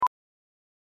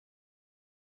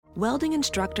Welding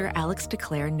instructor Alex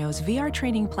DeClaire knows VR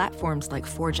training platforms like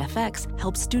Forge FX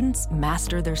help students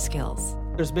master their skills.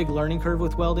 There's a big learning curve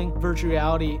with welding. Virtual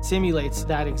reality simulates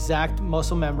that exact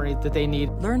muscle memory that they need.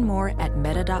 Learn more at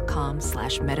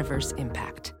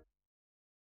meta.com/metaverseimpact.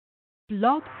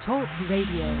 Blog Talk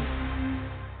Radio.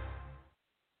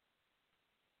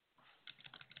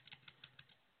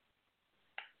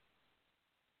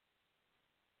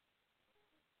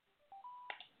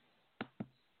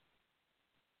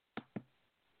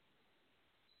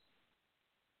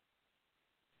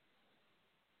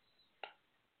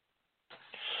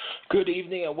 Good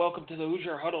evening and welcome to the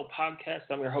Hoosier Huddle podcast.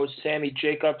 I'm your host, Sammy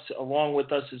Jacobs. Along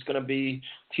with us is going to be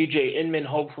TJ Inman,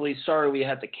 hopefully. Sorry we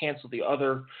had to cancel the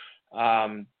other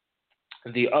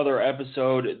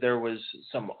episode. There was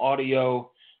some audio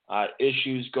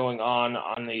issues going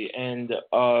on the end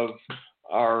of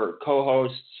our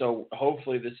co-host, so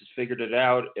hopefully this has figured it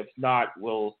out. If not,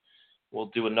 we'll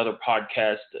do another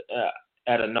podcast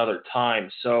at another time.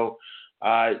 So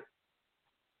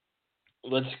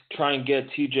let's try and get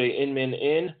TJ Inman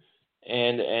in,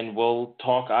 and we'll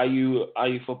talk IU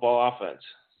football offense.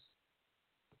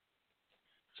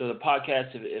 So the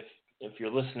podcast, if you're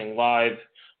listening live,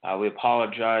 we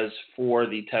apologize for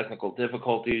the technical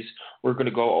difficulties. We're going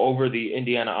to go over the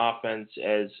Indiana offense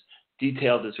as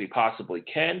detailed as we possibly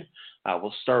can.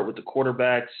 We'll start with the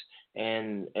quarterbacks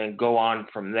and go on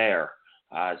from there.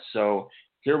 So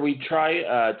here we try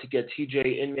to get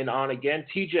TJ Inman on again.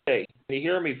 TJ, can you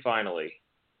hear me finally?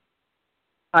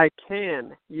 I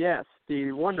can, yes.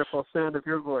 The wonderful sound of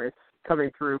your voice coming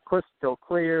through crystal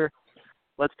clear.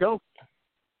 Let's go.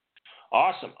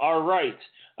 Awesome. All right.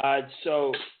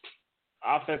 So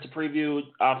offensive preview.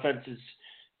 Offense is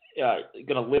going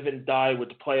to live and die with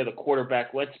the play of the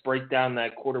quarterback. Let's break down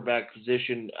that quarterback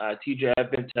position. TJ,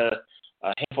 I've been to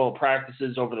a handful of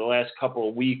practices over the last couple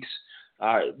of weeks.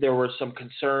 There were some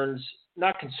questions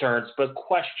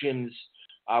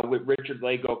with Richard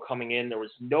Lago coming in. There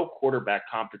was no quarterback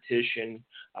competition.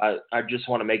 I just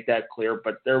want to make that clear.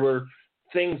 But there were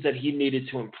things that he needed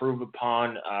to improve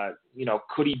upon.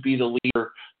 Could he be the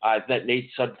leader that Nate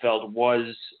Sudfeld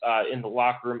was in the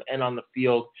locker room and on the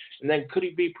field? And then could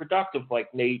he be productive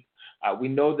like Nate? We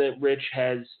know that Rich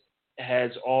has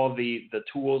all the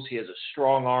tools. He has a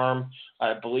strong arm.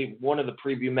 I believe one of the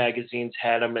preview magazines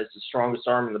had him as the strongest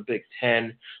arm in the Big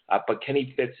Ten. But can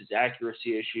he fix his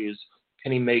accuracy issues?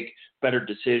 Can he make better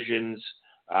decisions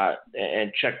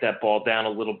and check that ball down a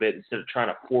little bit instead of trying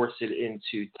to force it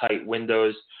into tight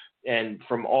windows? And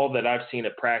from all that I've seen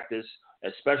at practice,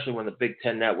 especially when the Big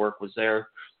Ten Network was there,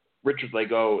 Richard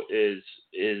Lago is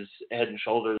head and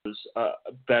shoulders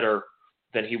better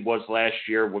than he was last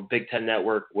year when Big Ten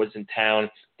Network was in town.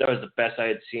 That was the best I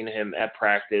had seen him at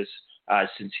practice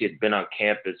since he had been on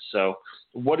campus. So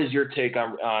what is your take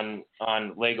on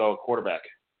Lago at quarterback?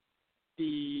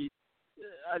 The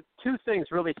two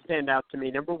things really stand out to me.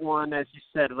 Number one, as you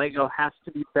said, Lago has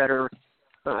to be better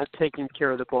at taking care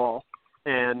of the ball.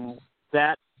 And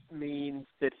that means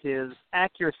that his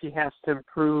accuracy has to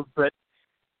improve. But,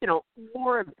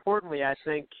 more importantly, I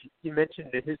think you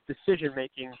mentioned that his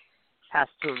decision-making has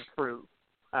to improve.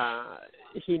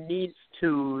 He needs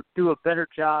to do a better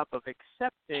job of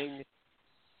accepting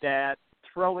that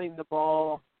throwing the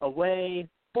ball away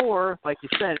or, like you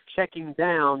said, checking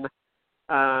down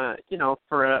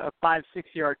for a 5-6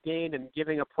 yard gain and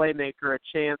giving a playmaker a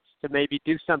chance to maybe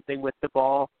do something with the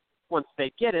ball once they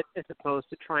get it, as opposed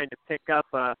to trying to pick up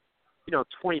a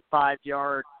 25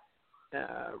 yard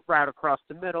route across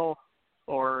the middle,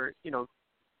 or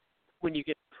when you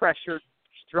get pressured,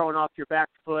 throwing off your back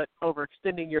foot,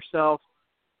 overextending yourself,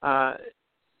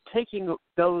 taking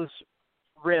those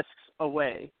risks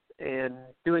away and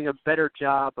doing a better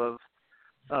job of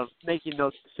making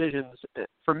those decisions.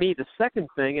 For me, the second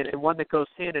thing, and one that goes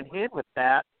hand in hand with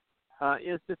that,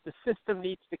 is that the system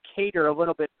needs to cater a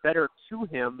little bit better to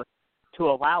him to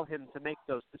allow him to make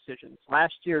those decisions.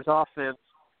 Last year's offense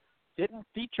didn't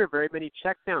feature very many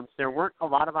checkdowns. There weren't a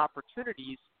lot of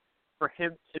opportunities for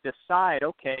him to decide,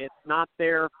 okay, it's not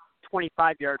there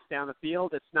 25 yards down the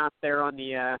field. It's not there on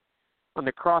the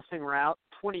crossing route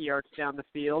 20 yards down the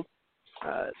field.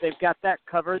 They've got that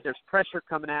covered. There's pressure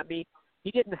coming at me.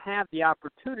 He didn't have the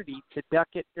opportunity to duck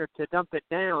it or to dump it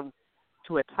down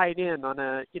to a tight end on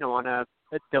a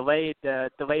delayed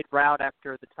route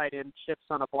after the tight end shifts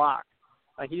on a block.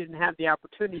 He didn't have the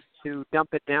opportunity to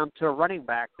dump it down to a running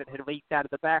back that had leaked out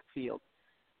of the backfield.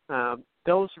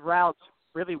 Those routes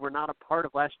really were not a part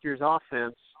of last year's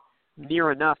offense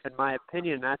near enough, in my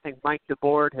opinion. And I think Mike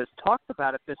DeBoard has talked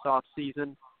about it this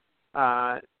offseason,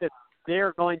 that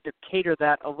they're going to cater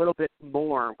that a little bit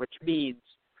more, which means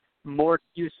more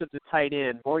use of the tight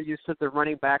end, more use of the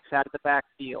running backs out of the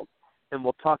backfield. And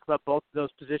we'll talk about both of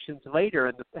those positions later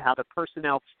and how the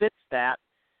personnel fits that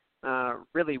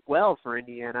really well for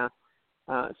Indiana.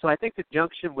 So I think the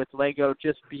junction with Lego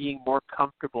just being more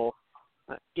comfortable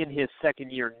in his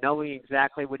second year, knowing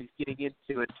exactly what he's getting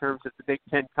into in terms of the Big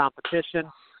Ten competition,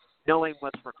 knowing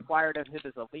what's required of him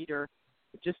as a leader,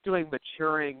 just doing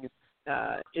maturing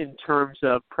in terms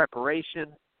of preparation.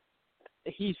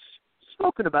 He's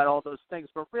spoken about all those things,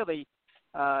 but really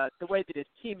the way that his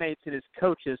teammates and his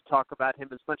coaches talk about him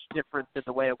is much different than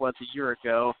the way it was a year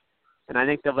ago. And I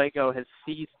think that Lego has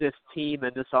seized this team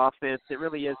and this offense. It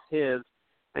really is his.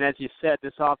 And as you said,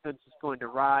 this offense is going to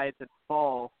rise and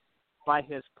fall by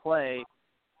his play.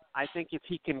 I think if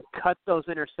he can cut those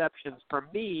interceptions, for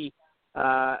me,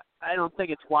 I don't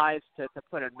think it's wise to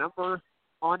put a number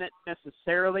on it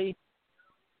necessarily,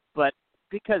 but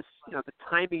because the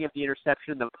timing of the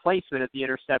interception, the placement of the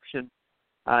interception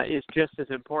is just as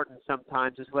important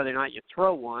sometimes as whether or not you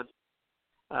throw one.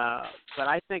 But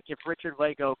I think if Richard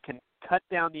Lego can cut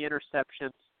down the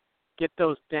interceptions, get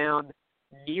those down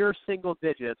near single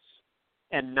digits,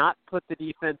 and not put the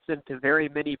defense into very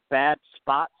many bad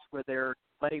spots where they're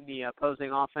letting the opposing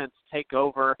offense take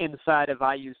over inside of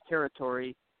IU's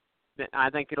territory, then I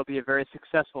think it'll be a very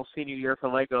successful senior year for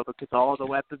Lego because all of the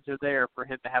weapons are there for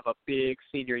him to have a big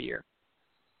senior year.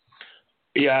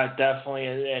 Yeah, definitely.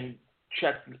 And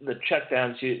the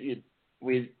checkdowns,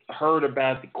 we heard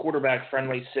about the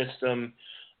quarterback-friendly system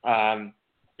at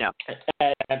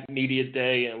Media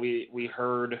Day, and we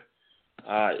heard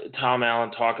Tom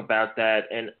Allen talk about that.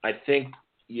 And I think,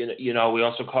 we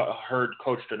also heard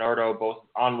Coach DiNardo both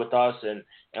on with us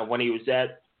and when he was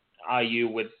at IU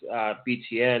with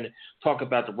BTN talk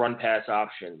about the run-pass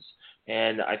options.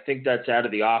 And I think that's out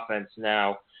of the offense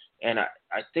now. And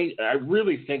I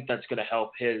really think that's going to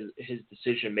help his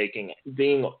decision making.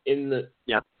 Being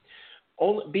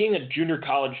being a junior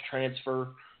college transfer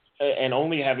and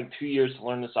only having 2 years to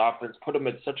learn this offense put him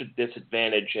at such a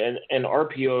disadvantage. And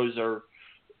RPOs are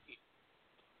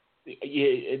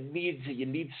you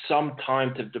need some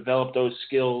time to develop those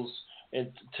skills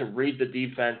and to read the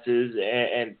defenses.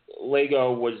 And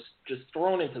Lego was just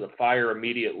thrown into the fire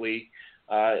immediately,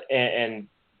 and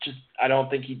just I don't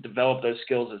think he developed those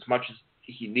skills as much as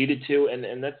he needed to,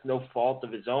 and that's no fault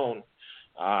of his own.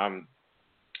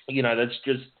 That's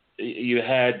just you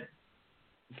had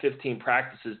 15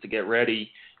 practices to get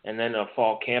ready, and then a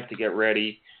fall camp to get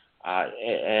ready.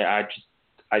 And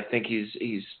I think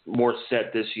he's more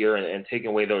set this year and taking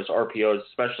away those RPOs,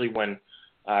 especially when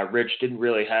Rich didn't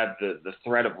really have the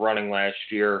threat of running last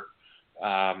year.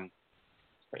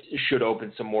 Should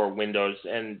open some more windows,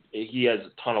 and he has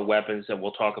a ton of weapons, and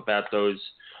we'll talk about those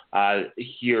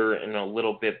here in a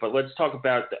little bit. But let's talk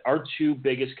about our two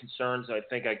biggest concerns. I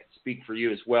think I can speak for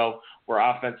you as well. Were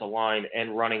offensive line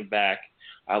and running back.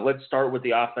 Let's start with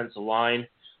the offensive line.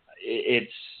 We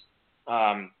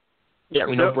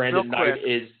know Brandon Knight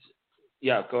is.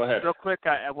 Yeah, go ahead. Real quick,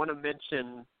 I want to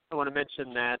mention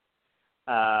that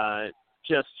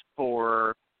just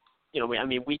for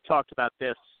we talked about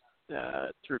this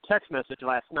through text message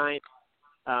last night.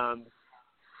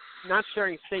 Not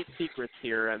sharing state secrets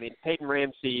here. I mean, Peyton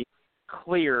Ramsey,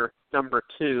 clear number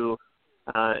 2,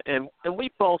 and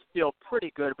we both feel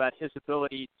pretty good about his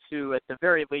ability to, at the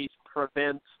very least,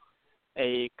 prevent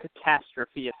a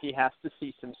catastrophe if he has to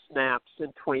see some snaps in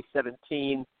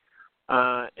 2017.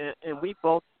 And we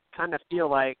both kind of feel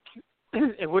like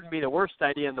it wouldn't be the worst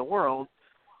idea in the world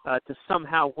to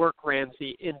somehow work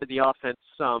Ramsey into the offense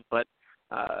some, but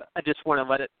I just want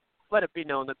to let it be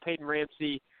known that Peyton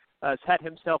Ramsey has had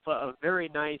himself a very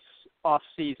nice off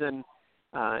season,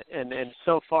 and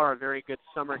so far a very good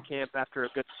summer camp after a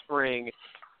good spring.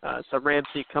 So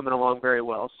Ramsey coming along very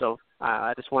well. So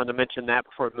I just wanted to mention that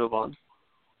before we move on.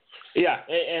 Yeah,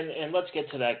 and let's get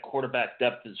to that quarterback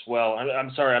depth as well.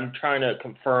 I'm sorry, I'm trying to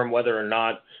confirm whether or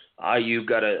not IU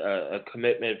got a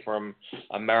commitment from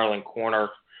a Maryland corner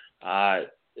as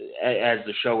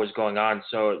the show was going on,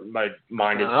 so my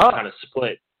mind is kind of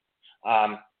split.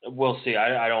 We'll see.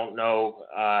 I don't know.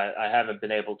 I haven't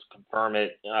been able to confirm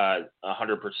it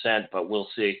 100%, but we'll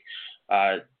see.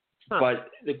 But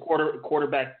the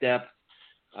quarterback depth,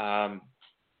 as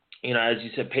you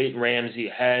said, Peyton Ramsey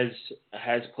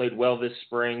has played well this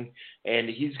spring, and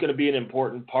he's going to be an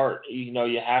important part.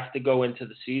 You have to go into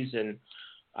the season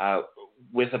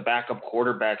with a backup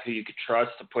quarterback who you could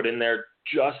trust to put in there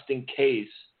just in case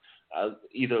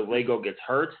either Lego gets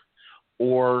hurt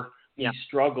or he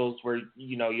struggles where,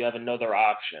 you have another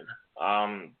option.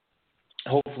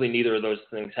 Hopefully neither of those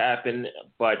things happen,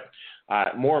 but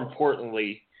more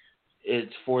importantly,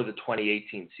 it's for the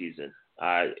 2018 season.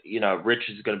 Rich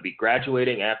is going to be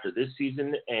graduating after this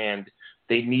season, and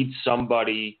they need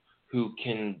somebody who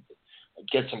can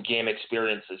get some game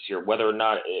experience this year, whether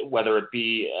it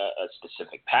be a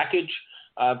specific package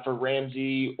for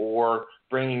Ramsey or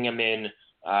bringing him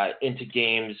into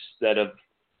games that have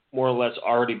more or less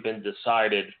already been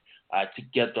decided to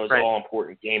get those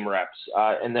all-important game reps.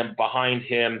 And then behind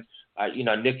him,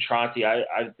 Nick Tronti,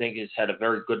 I think, has had a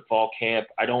very good fall camp.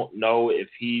 I don't know if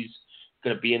he's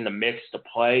going to be in the mix to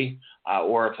play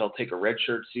or if he'll take a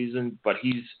redshirt season, but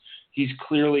he's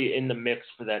clearly in the mix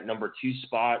for that number 2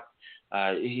 spot.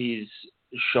 He's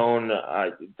shown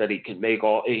that he can make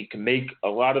a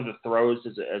lot of the throws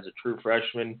as a true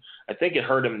freshman. I think it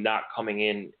hurt him not coming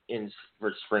in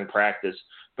for spring practice,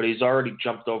 but he's already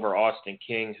jumped over Austin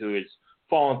King, who has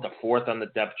fallen to 4th on the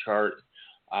depth chart,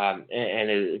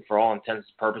 and for all intents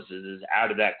and purposes is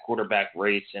out of that quarterback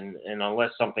race. And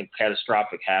unless something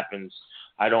catastrophic happens,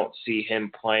 I don't see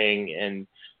him playing. And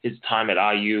his time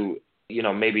at IU,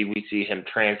 maybe we see him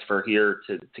transfer here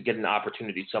to get an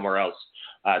opportunity somewhere else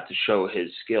to show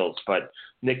his skills. But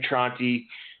Nick Tronti,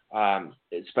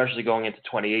 especially going into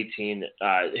 2018,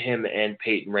 him and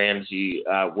Peyton Ramsey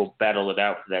will battle it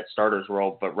out for that starter's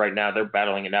role. But right now they're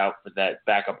battling it out for that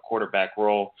backup quarterback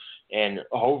role. And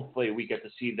hopefully we get to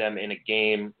see them in a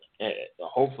game,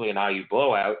 hopefully an IU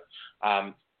blowout.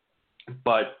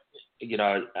 But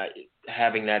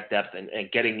having that depth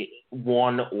and getting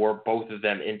one or both of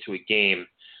them into a game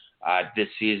this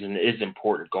season is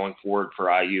important going forward for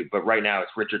IU. But right now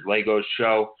it's Richard Lego's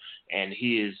show, and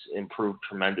he has improved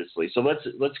tremendously. So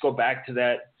let's go back to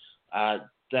that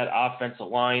offensive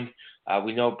line.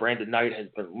 We know Brandon Knight has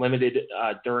been limited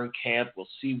during camp. We'll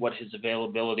see what his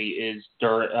availability is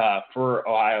for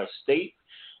Ohio State.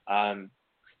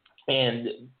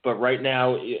 But right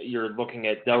now you're looking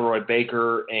at Delroy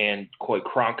Baker and Coy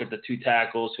Cronk at the 2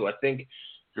 tackles, who I think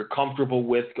you're comfortable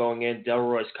with going in.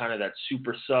 Delroy's kind of that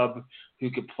super sub who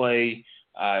could play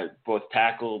both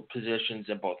tackle positions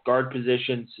and both guard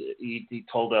positions. He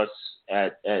told us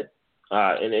at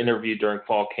an interview during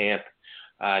fall camp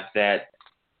that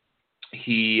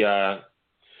he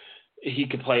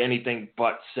could play anything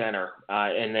but center.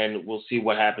 And then we'll see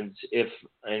what happens if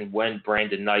and when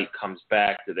Brandon Knight comes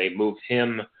back. Do they move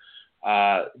him?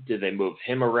 Do they move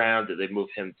him around? Do they move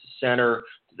him to center?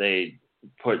 Do they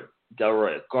put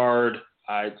Delroy at guard?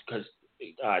 Because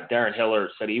Darren Hiller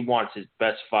said he wants his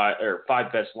five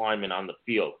best linemen on the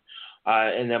field.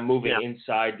 And then moving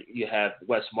inside, you have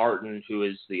Wes Martin, who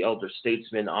is the elder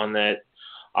statesman on that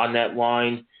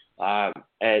line.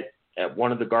 At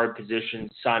one of the guard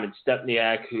positions, Simon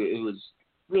Stepniak, who has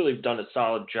really done a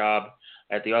solid job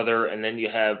at the other. And then you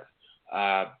have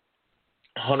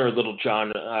Hunter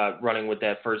Littlejohn running with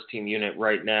that first team unit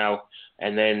right now.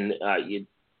 And then you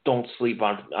don't sleep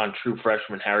on true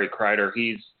freshman Harry Kreider.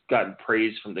 He's gotten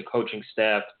praise from the coaching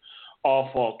staff all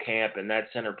fall camp, and that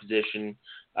center position,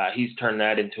 he's turned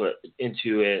that into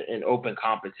an open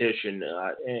competition.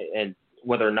 And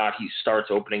whether or not he starts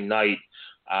opening night,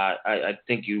 I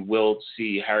think you will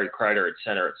see Harry Kreider at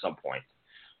center at some point.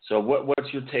 So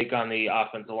what's your take on the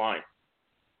offensive line?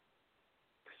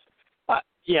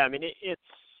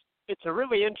 It's a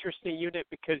really interesting unit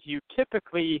because you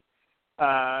typically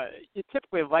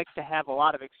like to have a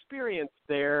lot of experience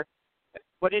there.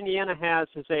 What Indiana has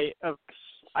is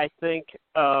I think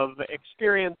of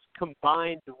experience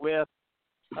combined with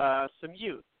some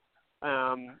youth.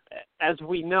 As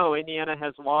we know, Indiana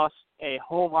has lost a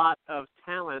whole lot of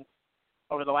talent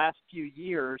over the last few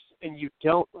years, and you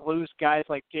don't lose guys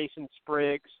like Jason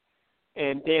Spriggs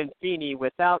and Dan Feeney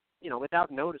without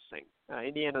noticing.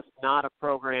 Indiana's not a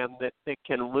program that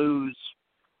can lose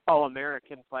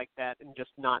All-Americans like that and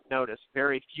just not notice.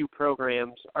 Very few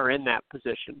programs are in that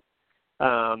position.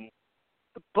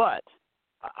 But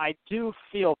I do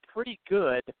feel pretty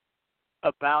good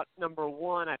about, number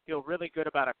one, I feel really good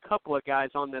about a couple of guys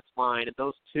on this line, and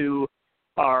those two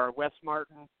are Wes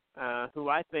Martin, who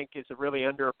I think is a really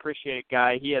underappreciated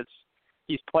guy.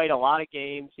 He's played a lot of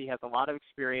games. He has a lot of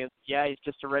experience. Yeah, he's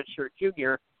just a redshirt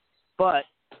junior, but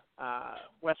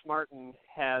Wes Martin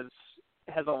has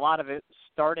a lot of it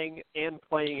starting and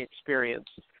playing experience.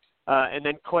 And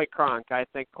then Coy Cronk. I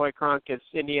think Coy Cronk is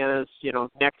Indiana's,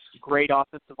 next great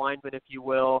offensive lineman, if you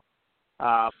will.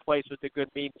 Plays with a good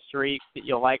mean streak that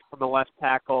you'll like from a left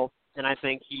tackle, and I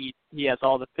think he has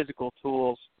all the physical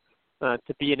tools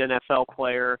to be an NFL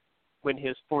player when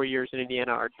his 4 years in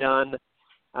Indiana are done.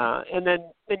 And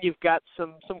then you've got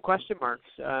some question marks,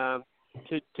 to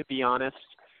be honest.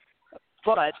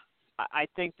 But I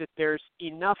think that there's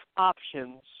enough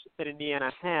options that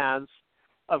Indiana has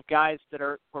of guys that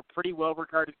were pretty well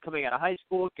regarded coming out of high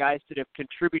school, guys that have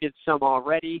contributed some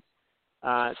already,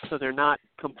 so they're not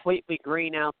completely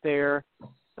green out there.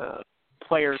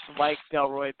 Players like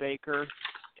Delroy Baker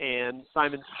and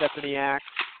Simon Stepaniak,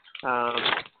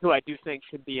 who I do think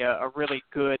could be a really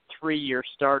good 3-year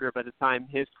starter by the time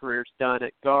his career's done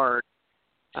at guard.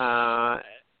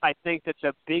 I think that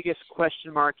the biggest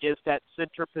question mark is that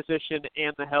center position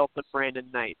and the health of Brandon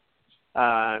Knight.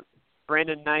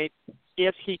 Brandon Knight,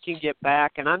 if he can get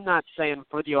back, and I'm not saying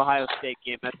for the Ohio State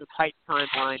game, that's a tight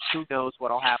timeline, who knows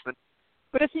what will happen.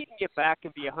 But if he can get back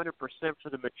and be 100% for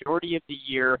the majority of the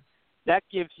year, that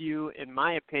gives you, in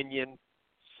my opinion,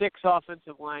 6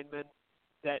 offensive linemen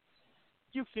that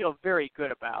you feel very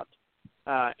good about.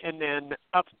 And then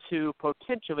up to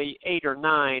potentially 8 or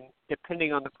 9,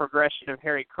 depending on the progression of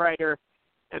Harry Kreider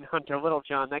and Hunter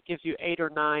Littlejohn. That gives you 8 or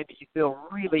 9 that you feel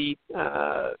really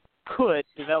could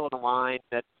develop a line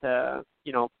that,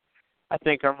 I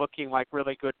think are looking like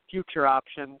really good future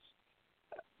options.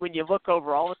 When you look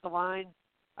overall at the line,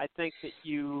 I think that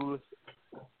you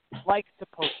like the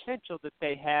potential that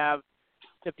they have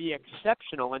to be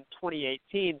exceptional in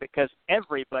 2018 because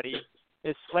everybody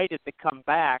is slated to come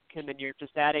back, and then you're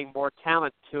just adding more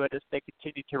talent to it as they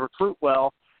continue to recruit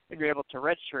well, and you're able to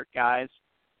redshirt guys,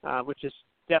 which is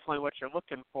definitely what you're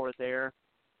looking for there.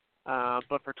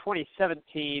 But for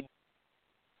 2017,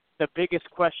 the biggest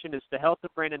question is the health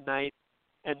of Brandon Knight,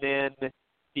 and then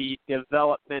the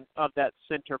development of that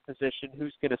center position.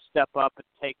 Who's going to step up and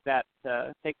take that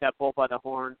bull by the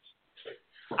horns?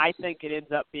 I think it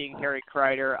ends up being Harry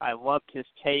Kreider. I loved his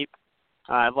tape.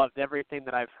 I loved everything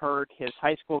that I've heard his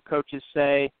high school coaches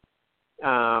say,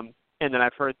 and then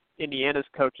I've heard Indiana's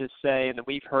coaches say, and that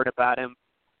we've heard about him.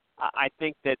 I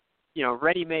think that,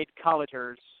 ready-made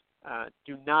collegers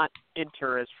do not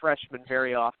enter as freshmen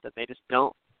very often. They just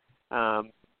don't.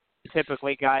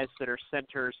 Typically, guys that are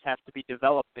centers have to be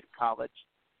developed in college.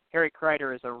 Harry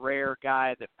Kreider is a rare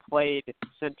guy that played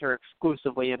center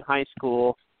exclusively in high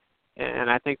school, and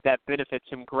I think that benefits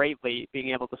him greatly, being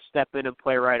able to step in and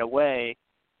play right away.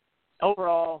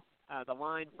 Overall, the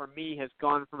line for me has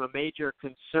gone from a major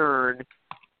concern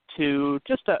to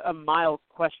just a mild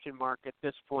question mark at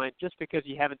this point, just because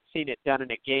you haven't seen it done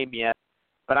in a game yet.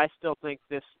 But I still think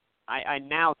I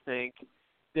now think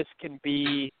this can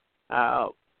be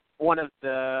one of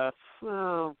the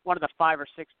 5 or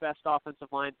 6 best offensive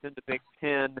lines in the Big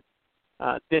Ten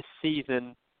this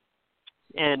season,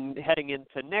 and heading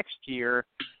into next year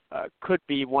could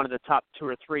be one of the top 2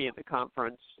 or 3 in the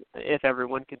conference if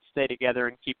everyone can stay together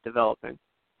and keep developing.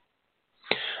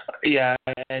 Yeah,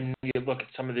 and you look at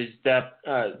some of these depth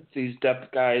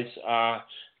guys.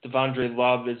 Devondre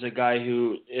Love is a guy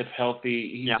who, if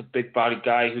healthy, he's a big body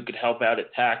guy who could help out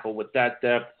at tackle with that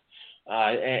depth.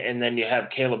 And then you have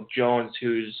Caleb Jones,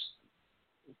 who's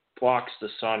blocks the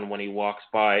sun when he walks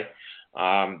by.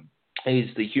 He's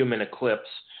the human eclipse,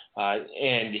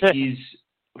 and he's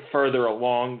further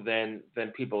along than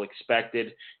people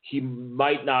expected. He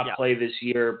might not play this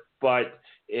year, but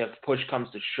if push comes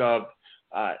to shove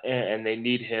and they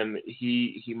need him,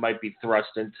 he might be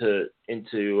thrust into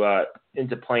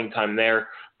playing time there.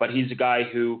 But he's a guy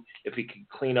who, if he can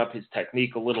clean up his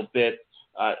technique a little bit,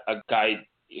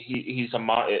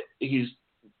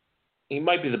 he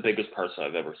might be the biggest person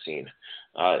I've ever seen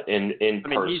in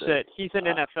person. He's an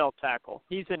NFL tackle.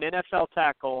 He's an NFL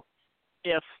tackle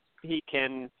if he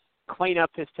can clean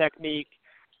up his technique.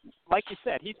 Like you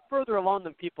said, he's further along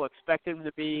than people expect him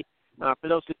to be. For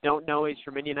those that don't know, he's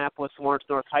from Indianapolis Lawrence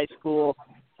North High School.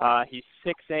 He's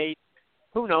 6'8".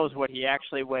 Who knows what he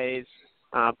actually weighs?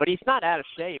 But he's not out of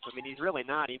shape. I mean, he's really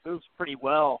not. He moves pretty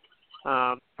well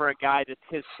for a guy that's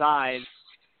his size.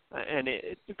 And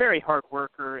it's a very hard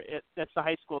worker. That's the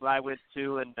high school that I went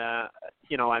to, and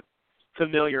I'm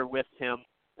familiar with him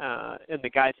and the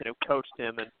guys that have coached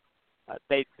him, and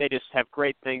they just have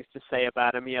great things to say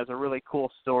about him. He has a really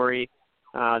cool story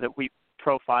that we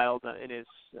profiled in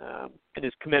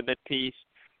his commitment piece.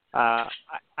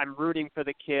 I'm rooting for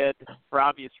the kid for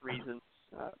obvious reasons.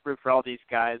 Root for all these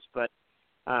guys, but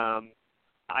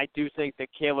I do think that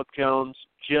Caleb Jones,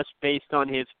 just based on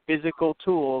his physical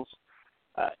tools,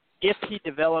 if he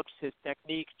develops his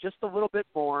technique just a little bit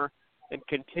more and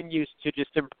continues to just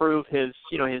improve his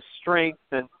strength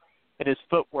and his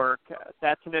footwork,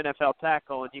 that's an NFL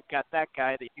tackle, and you've got that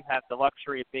guy that you have the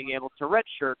luxury of being able to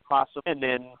redshirt possibly, and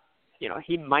then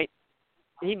he might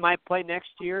play next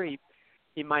year.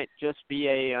 He might just be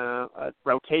a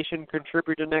rotation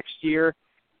contributor next year.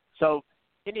 So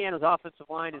Indiana's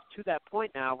offensive line is to that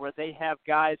point now where they have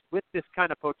guys with this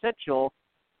kind of potential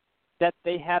that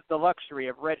they have the luxury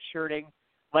of redshirting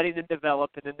letting them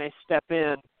develop, and then they step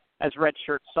in as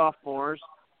redshirt sophomores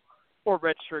or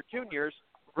redshirt juniors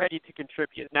ready to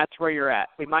contribute. And that's where you're at.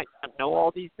 We might not know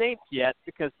all these names yet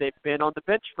because they've been on the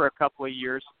bench for a couple of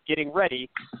years getting ready,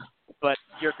 but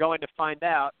you're going to find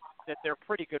out that they're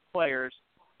pretty good players.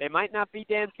 They might not be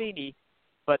Dan Feeney,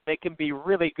 but they can be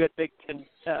really good Big Ten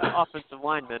offensive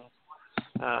linemen.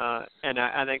 And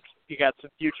I think you got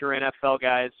some future NFL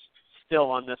guys still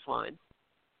on this line.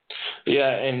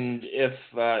 Yeah, and if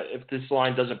this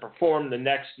line doesn't perform, the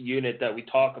next unit that we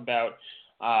talk about,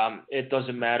 it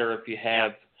doesn't matter if you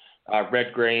have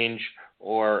Red Grange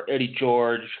or Eddie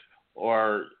George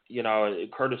or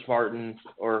Curtis Martin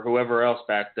or whoever else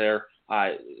back there.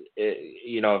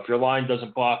 If your line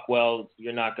doesn't block well,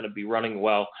 you're not going to be running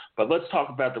well. But let's talk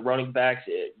about the running backs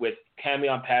with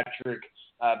Camion Patrick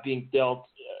being dealt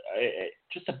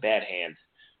just a bad hand.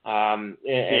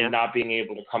 And not being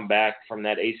able to come back from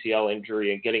that ACL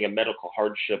injury and getting a medical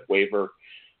hardship waiver,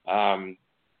 to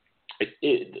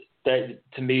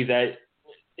me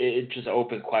it just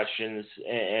opened questions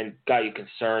and got you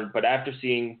concerned. But after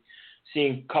seeing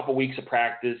a couple weeks of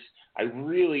practice, I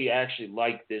really actually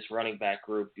like this running back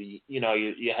group. You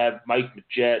have Mike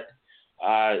Majette,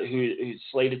 who's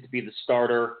slated to be the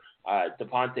starter,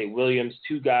 Devontae Williams,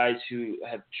 two guys who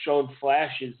have shown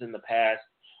flashes in the past,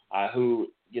 who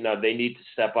they need to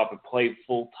step up and play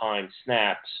full-time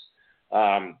snaps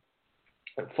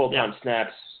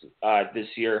this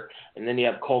year. And then you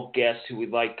have Colt Guest, who we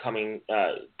like coming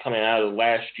out of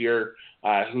last year,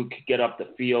 who could get up the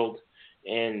field.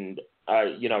 And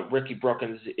Ricky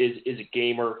Brookins is a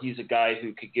gamer. He's a guy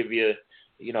who could give you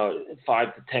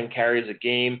 5 to 10 carries a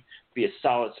game, be a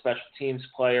solid special teams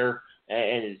player,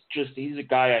 and he's a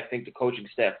guy I think the coaching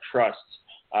staff trusts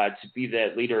to be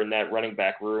that leader in that running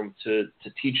back room to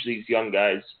teach these young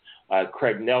guys.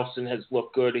 Craig Nelson has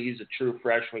looked good. He's a true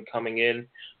freshman coming in.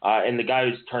 And the guy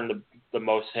who's turned the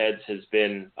most heads has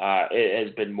been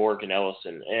Morgan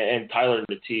Ellison. And Tyler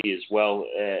Nattee as well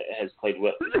has played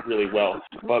really well.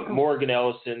 But Morgan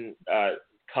Ellison,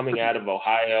 coming out of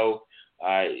Ohio,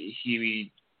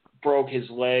 he broke his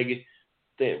leg.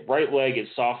 The right leg his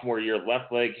sophomore year,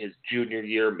 left leg his junior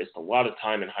year, missed a lot of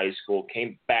time in high school,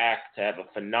 came back to have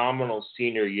a phenomenal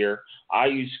senior year.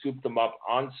 IU scooped him up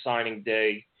on signing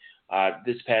day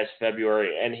this past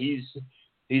February, and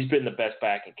he's been the best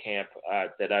back in camp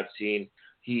that I've seen.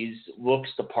 He looks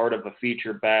the part of a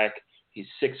feature back. He's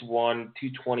 6'1",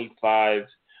 225,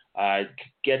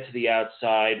 get to the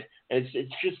outside. And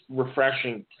it's just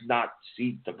refreshing to not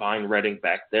see Divine Redding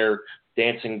back there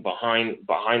dancing behind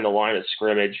the line of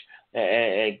scrimmage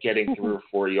and getting 3 or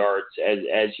 4 yards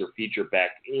as your feature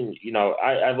back.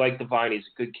 I like Divine. He's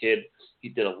a good kid. He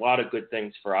did a lot of good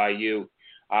things for IU,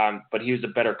 but he was a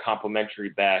better complementary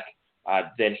back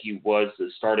than he was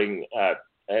starting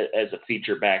as a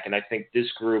feature back. And I think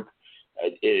this group,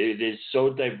 it is so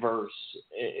diverse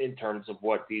in terms of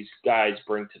what these guys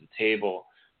bring to the table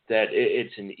that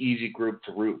it's an easy group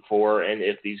to root for. And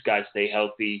if these guys stay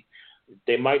healthy,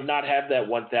 they might not have that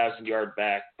 1,000-yard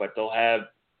back, but they'll have,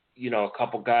 a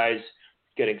couple guys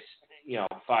getting,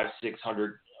 500,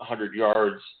 600, 100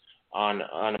 yards on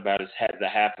about the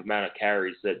half amount of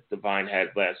carries that Divine had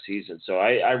last season. So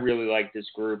I really like this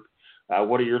group.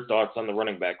 What are your thoughts on the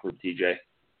running back group, TJ?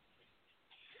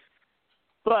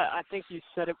 But I think you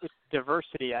said it with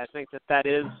diversity. I think that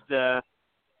is the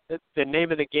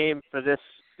name of the game for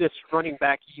this running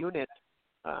back unit.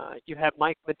 You have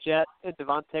Mike Majette and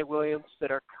Devontae Williams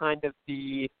that are kind of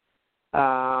the,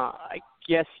 I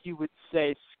guess you would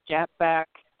say, scat back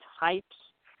types.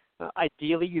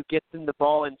 Ideally, you get them the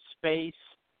ball in space,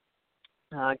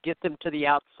 get them to the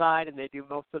outside, and they do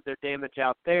most of their damage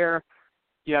out there.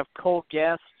 You have Cole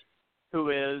Guest, who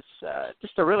is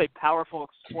just a really powerful,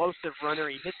 explosive runner.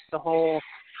 He hits the hole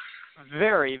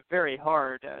very, very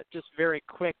hard, just very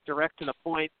quick, direct to the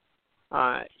point.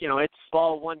 It's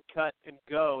ball one cut and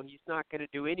go. He's not going to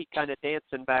do any kind of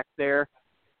dancing back there.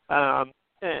 And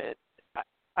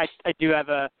I do have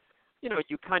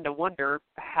you kind of wonder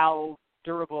how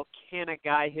durable can a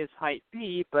guy his height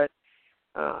be, but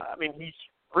he's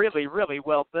really, really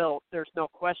well built. There's no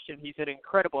question he's in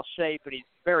incredible shape, and he's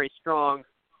very strong.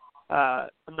 I'm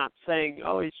not saying,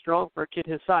 he's strong for a kid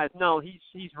his size. No,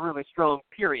 he's really strong,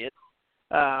 period.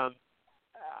 I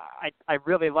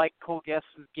really like Cole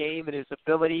Guest's game and his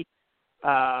ability.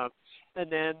 And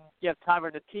then you have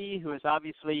Tyler Nattee, who is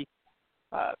obviously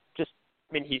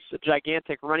he's a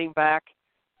gigantic running back,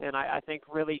 and I think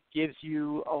really gives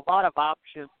you a lot of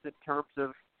options in terms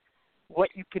of what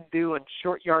you can do in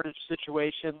short yardage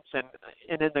situations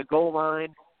and in the goal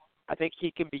line. I think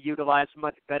he can be utilized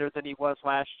much better than he was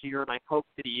last year, and I hope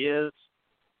that he is.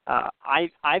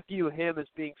 I view him as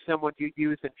being someone you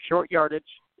use in short yardage,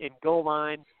 in goal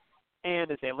line,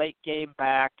 and as a late game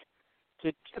back.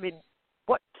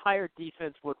 What tired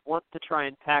defense would want to try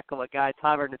and tackle a guy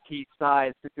Tyler Natee's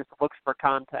size that just looks for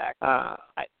contact?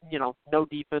 No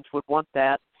defense would want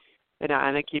that, and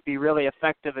I think he'd be really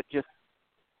effective at just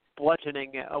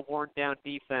bludgeoning a worn-down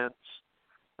defense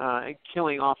and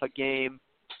killing off a game.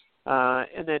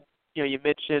 And then, you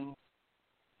mentioned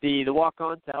the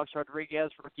walk-ons, Alex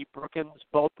Rodriguez, Ricky Brookins.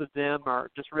 Both of them are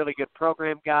just really good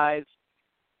program guys.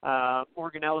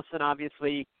 Morgan Ellison,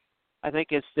 obviously, I think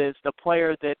is the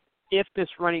player that, if this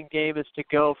running game is to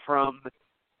go from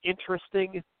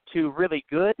interesting to really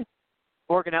good,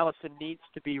 Morgan Ellison needs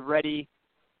to be ready,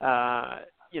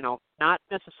 not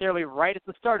necessarily right at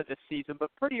the start of this season, but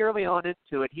pretty early on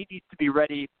into it. He needs to be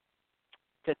ready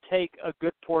to take a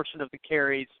good portion of the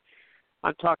carries.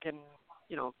 I'm talking,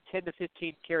 10 to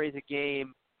 15 carries a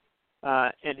game,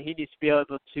 and he needs to be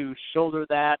able to shoulder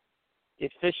that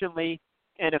efficiently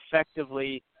and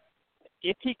effectively.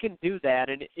 If he can do that,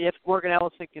 and if Morgan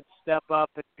Ellison can step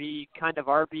up and be kind of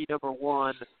RB number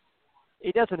one,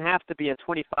 he doesn't have to be a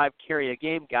 25 carry a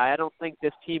game guy. I don't think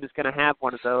this team is going to have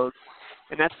one of those,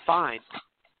 and that's fine.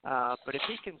 But if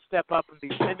he can step up and be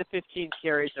 10 to 15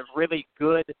 carries of really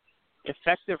good,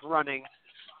 effective running,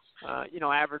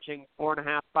 averaging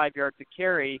 4.5, 5 yards a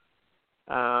carry,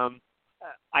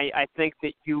 I think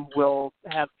that you will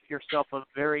have yourself a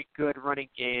very good running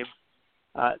game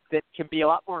that can be a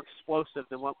lot more explosive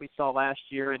than what we saw last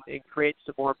year and create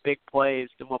some more big plays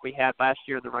than what we had last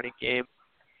year in the running game.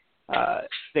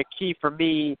 The key for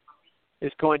me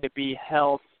is going to be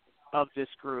health of this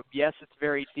group. Yes, it's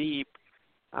very deep,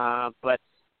 but,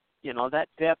 that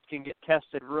depth can get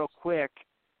tested real quick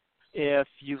if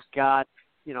you've got,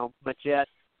 Majette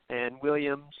and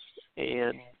Williams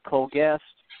and Cole Guest,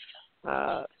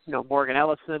 Morgan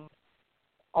Ellison,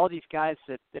 all these guys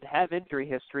that have injury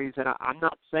histories, and I'm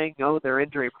not saying, they're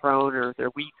injury prone or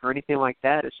they're weak or anything like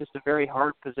that. It's just a very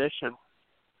hard position,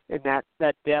 and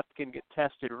that depth can get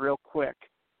tested real quick.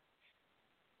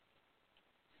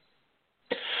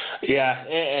 Yeah,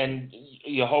 and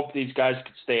you hope these guys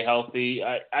could stay healthy.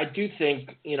 I do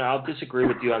think, I'll disagree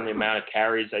with you on the amount of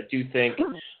carries. I do think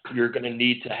you're going to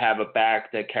need to have a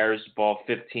back that carries the ball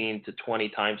 15 to 20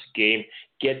 times a game,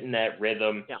 get in that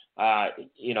rhythm,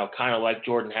 kind of like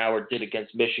Jordan Howard did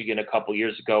against Michigan a couple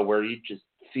years ago, where you just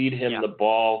feed him the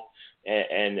ball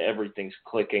and everything's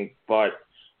clicking. But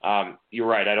you're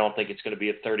right. I don't think it's going to be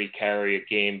a 30 carry a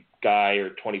game guy or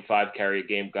 25 carry a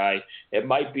game guy. It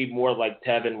might be more like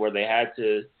Tevin, where they had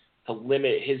to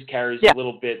limit his carries a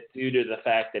little bit due to the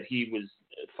fact that he was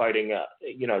fighting a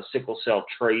sickle cell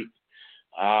trait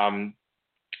and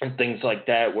things like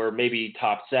that, where maybe he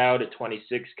tops out at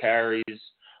 26 carries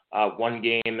one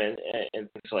game and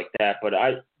things like that. But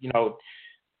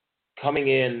coming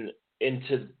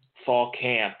into fall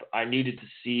camp, I needed to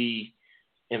see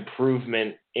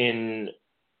improvement in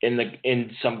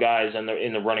some guys in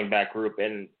the running back group,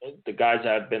 and the guys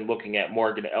I've been looking at: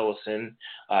 Morgan Ellison,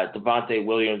 Devontae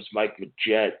Williams, Mike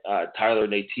Majette, Tyler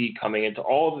Natee coming into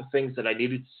all the things that I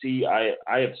needed to see.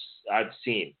 I've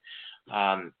seen,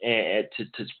 and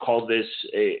to call this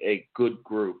a good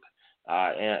group,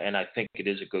 and I think it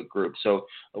is a good group. So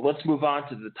let's move on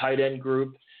to the tight end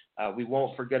group. We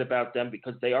won't forget about them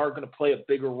because they are going to play a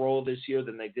bigger role this year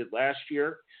than they did last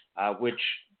year, which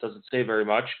doesn't say very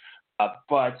much.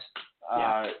 But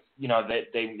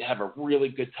they have a really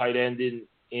good tight end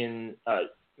in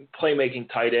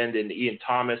playmaking tight end in Ian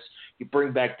Thomas. You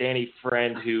bring back Danny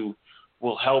Friend, who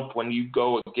will help when you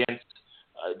go against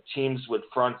teams with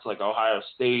fronts like Ohio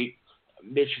State,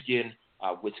 Michigan,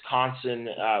 Wisconsin,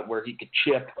 where he could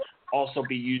chip, also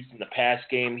be used in the pass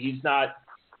game. He's not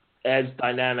as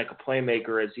dynamic a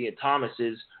playmaker as Ian Thomas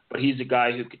is, but he's a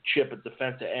guy who could chip at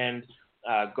defensive end,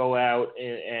 go out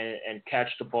and catch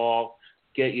the ball,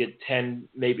 get you 10,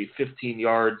 maybe 15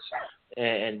 yards,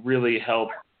 and really help,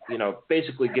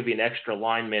 basically give you an extra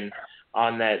lineman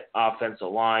on that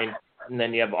offensive line. And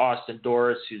then you have Austin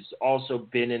Doris, who's also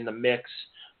been in the mix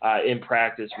in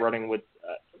practice, running with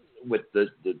the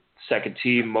second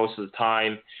team most of the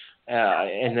time.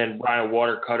 And then Ryan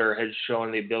Watercutter has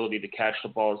shown the ability to catch the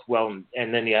ball as well.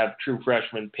 And then you have true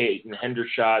freshman Peyton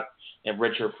Hendershot and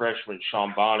redshirt freshman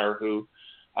Sean Bonner, who,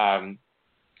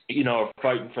 are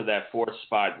fighting for that fourth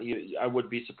spot. I would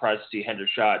be surprised to see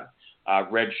Hendershot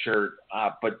redshirt,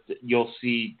 but you'll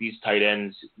see these tight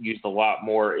ends used a lot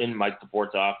more in Mike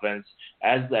DeBort's offense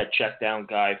as that check down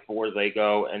guy for they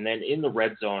go, and then in the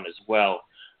red zone as well.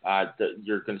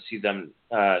 You're going to see them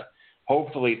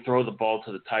hopefully throw the ball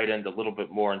to the tight end a little bit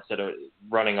more instead of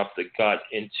running up the gut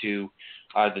into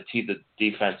the teeth of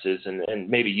defenses, and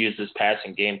maybe use this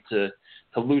passing game to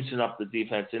loosen up the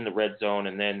defense in the red zone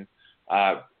and then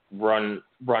run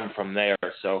from there.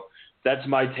 So that's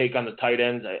my take on the tight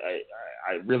ends.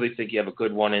 I really think you have a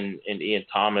good one in Ian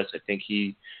Thomas. I think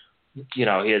he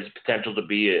has potential to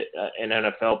be an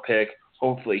NFL pick.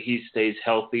 Hopefully he stays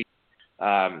healthy.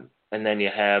 And then you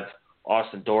have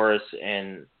Austin Doris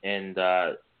and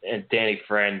Danny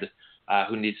Friend,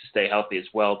 who needs to stay healthy as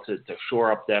well to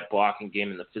shore up that blocking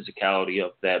game and the physicality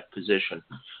of that position.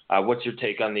 What's your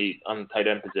take on the tight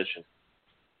end position?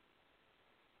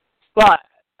 Well,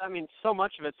 I mean, so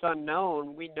much of it's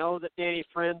unknown. We know that Danny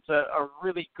Friend's a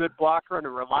really good blocker and a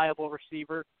reliable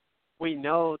receiver. We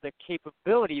know the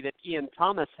capability that Ian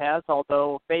Thomas has,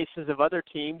 although bases of other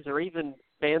teams or even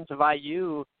fans of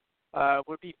IU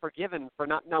would be forgiven for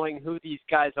not knowing who these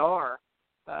guys are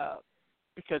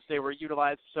because they were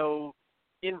utilized so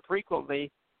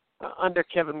infrequently under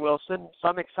Kevin Wilson. So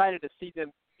I'm excited to see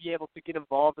them be able to get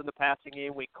involved in the passing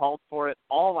game. We called for it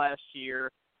all last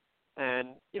year. And,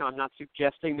 I'm not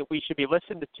suggesting that we should be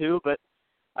listened to, but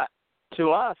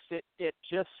to us, it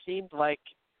just seemed like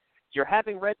you're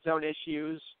having red zone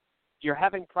issues, you're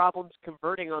having problems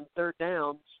converting on third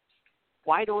downs.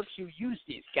 Why don't you use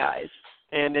these guys?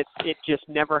 And it just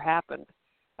never happened.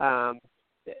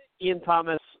 Ian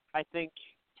Thomas, I think,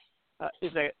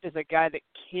 is a guy that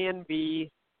can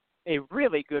be a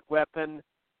really good weapon.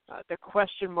 The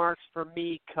question marks for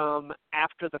me come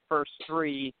after the first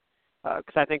three,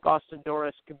 because I think Austin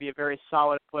Doris can be a very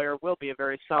solid player, will be a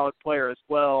very solid player as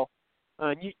well.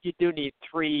 You do need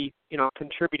three,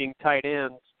 contributing tight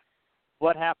ends.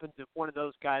 What happens if one of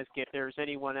those guys get there? Is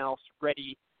anyone else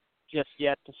ready just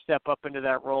yet to step up into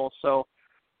that role? So,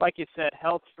 like you said,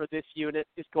 health for this unit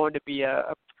is going to be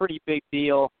a pretty big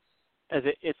deal, as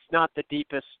it's not the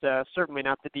deepest, certainly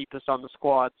not the deepest on the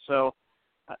squad. So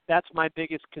that's my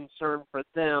biggest concern for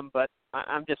them, but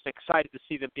I'm just excited to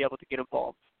see them be able to get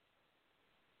involved.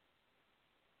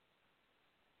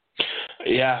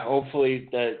 Yeah, hopefully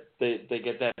that they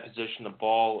get that position of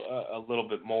ball a little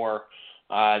bit more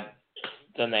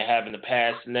than they have in the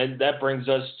past. And then that brings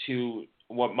us to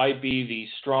what might be the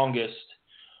strongest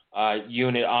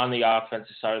unit on the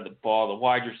offensive side of the ball, the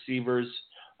wide receivers,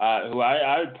 who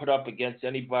I would put up against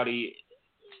anybody,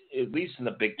 at least in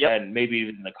the Big Ten, maybe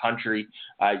even in the country.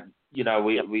 You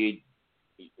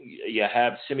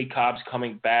have Simi Cobbs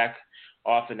coming back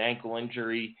off an ankle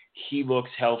injury. He looks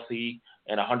healthy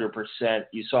and 100%.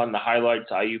 You saw in the highlights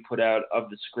IU put out of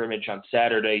the scrimmage on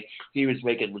Saturday, he was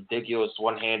making ridiculous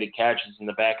one-handed catches in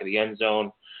the back of the end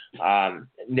zone.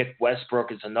 Nick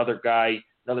Westbrook is another guy,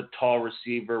 another tall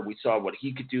receiver. We saw what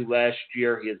he could do last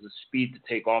year. He has the speed to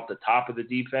take off the top of the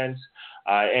defense,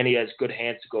 and he has good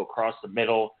hands to go across the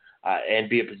middle and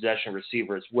be a possession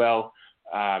receiver as well.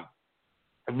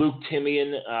 Luke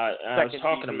Timian, I was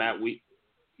talking to Matt. Luke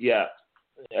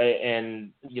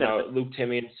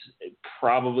Timian's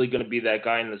probably going to be that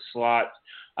guy in the slot.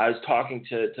 I was talking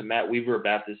to Matt Weaver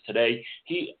about this today.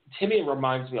 Timian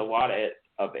reminds me a lot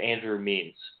of Andrew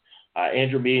Means.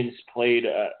 Andrew Means played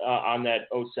on that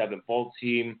 07 Bowl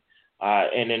team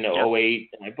and in 08,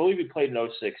 and I believe he played in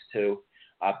 06 too.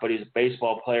 But he's a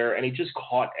baseball player, and he just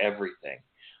caught everything.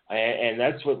 And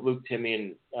that's what Luke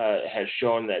Timian has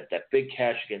shown, that big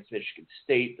catch against Michigan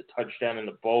State, the touchdown in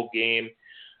the bowl game,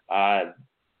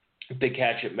 big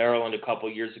catch at Maryland a couple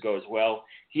of years ago as well.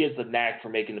 He has the knack for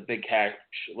making the big catch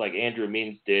like Andrew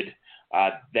Means did.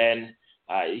 Then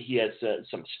he has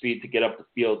some speed to get up the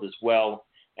field as well.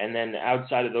 And then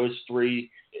outside of those three,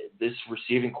 this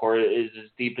receiving core is as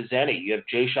deep as any. You have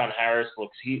Ja'Shawn Harris,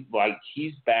 looks like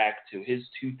he's back to his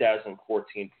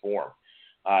 2014 form,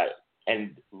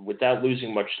 and without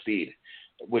losing much speed,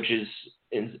 which is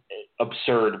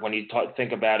absurd when you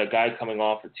think about a guy coming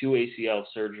off of 2 ACL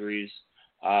surgeries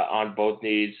on both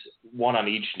knees, one on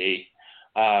each knee,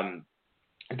 to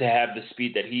have the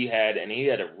speed that he had, and he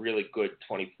had a really good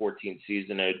 2014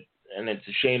 season. And it's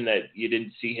a shame that you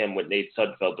didn't see him with Nate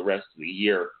Sudfeld the rest of the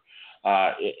year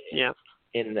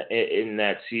in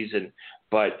that season.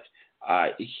 But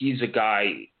he's a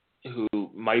guy who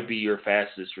might be your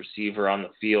fastest receiver on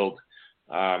the field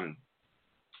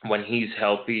when he's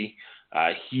healthy.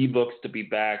 He looks to be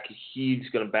back. He's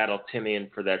going to battle Timian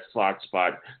for that slot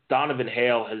spot. Donovan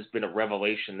Hale has been a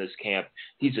revelation this camp.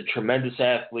 He's a tremendous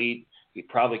athlete. He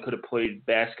probably could have played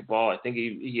basketball. I think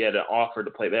he had an offer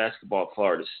to play basketball at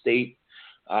Florida State.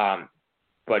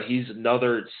 But he's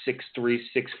another 6'3",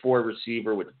 6'4"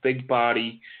 receiver with a big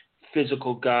body,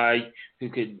 physical guy who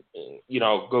could,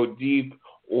 go deep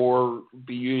or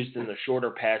be used in the shorter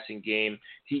passing game.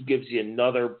 He gives you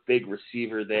another big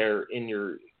receiver there in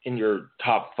your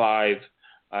top five,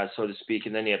 so to speak.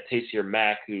 And then you have Taysier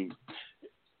Mack, who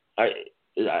I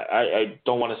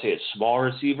don't want to say a small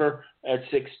receiver at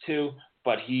 6'2",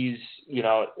 but he's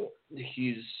a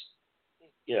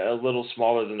little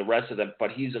smaller than the rest of them,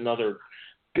 but he's another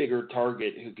bigger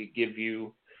target who could give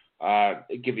you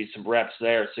some reps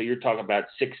there. So you're talking about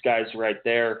 6 guys right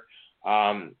there.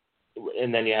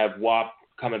 And then you have Wap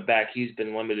coming back. He's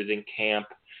been limited in camp.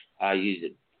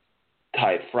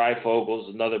 Ty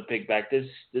Freifogel's another big back. This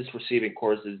receiving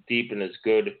corps is deep and as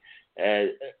good as,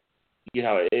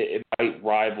 it might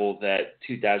rival that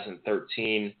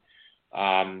 2013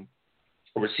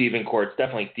 receiving corps. It's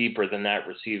definitely deeper than that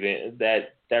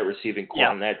receiving corps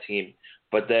on that team.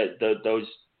 But those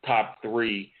top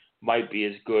 3 might be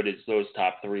as good as those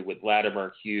top 3 with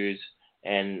Latimer, Hughes,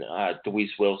 and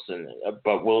DeWeese Wilson.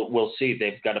 But we'll see.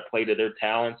 They've got to play to their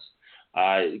talents.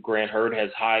 Grant Hurd has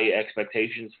high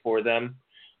expectations for them,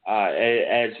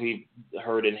 as we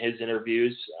heard in his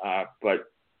interviews.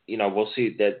 But we'll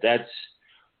see.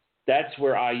 That's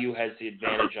where IU has the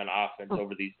advantage on offense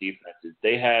over these defenses.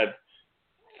 They have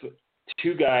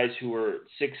 2 guys who are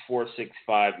 6'4",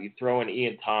 6'5". You throw in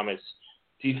Ian Thomas.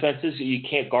 Defenses, you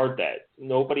can't guard that.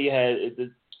 Nobody has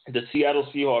the Seattle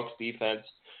Seahawks defense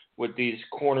with these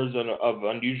corners of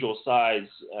unusual size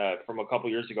from a couple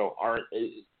years ago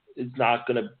is not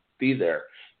going to be there.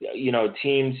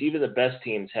 Teams, even the best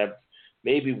teams, have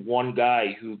maybe one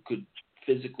guy who could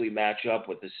physically match up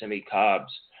with a Simi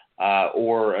Cobbs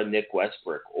or a Nick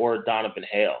Westbrook or a Donovan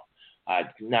Hale.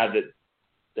 Now that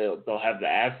they'll have the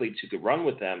athletes who could run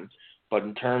with them, but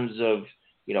in terms of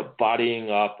bodying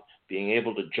up, being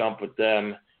able to jump with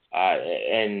them,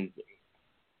 and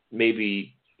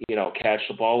maybe catch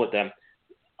the ball with them,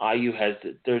 IU has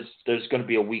there's going to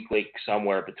be a weak link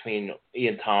somewhere between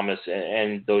Ian Thomas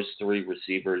and those 3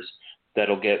 receivers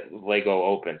that'll get Lego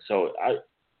open. So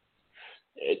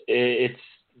it's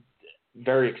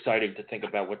very exciting to think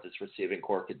about what this receiving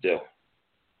corps could do.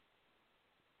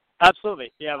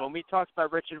 Absolutely. Yeah, when we talked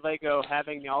about Richard Lego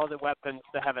having all the weapons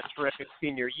to have a terrific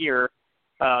senior year,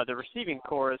 the receiving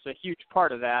corps is a huge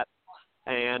part of that.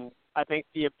 And I think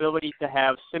the ability to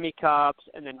have Simi Cobbs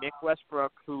and then Nick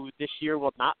Westbrook, who this year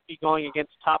will not be going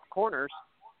against top corners,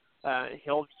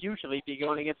 he'll usually be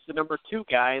going against the number 2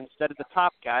 guy instead of the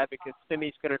top guy because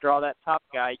Simi's going to draw that top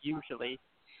guy usually.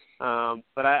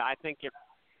 But I think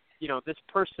this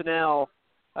personnel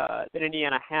that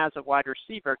Indiana has at wide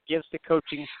receiver gives the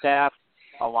coaching staff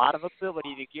a lot of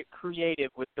ability to get creative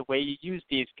with the way you use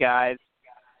these guys.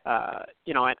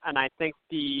 And I think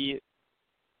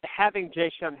having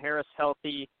Ja'Shawn Harris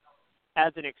healthy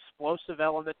as an explosive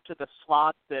element to the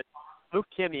slot that Luke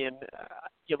Timian,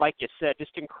 like you said,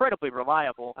 just incredibly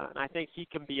reliable. And I think he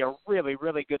can be a really,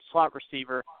 really good slot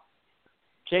receiver.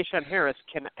 Ja'Shawn Harris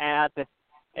can add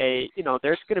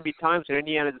there's going to be times when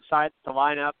Indiana decides to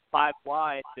line up 5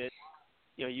 wide that,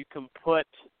 you can put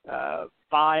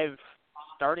 5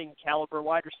 starting caliber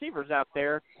wide receivers out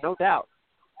there, no doubt.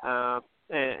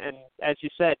 And as you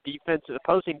said,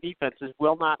 opposing defenses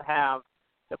will not have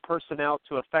the personnel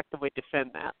to effectively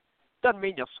defend that. Doesn't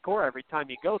mean you'll score every time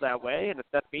you go that way, and it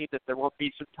doesn't mean that there won't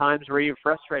be some times where you're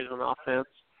frustrated on offense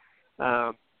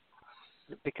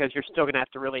because you're still going to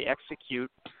have to really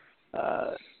execute,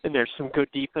 and there's some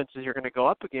good defenses you're going to go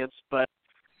up against. But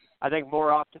I think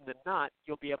more often than not,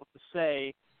 you'll be able to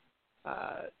say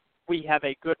we have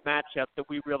a good matchup that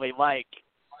we really like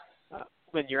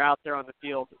when you're out there on the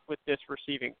field with this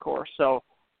receiving corps. So,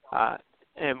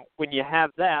 and when you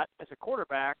have that as a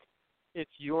quarterback, it's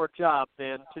your job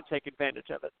then to take advantage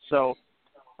of it. So,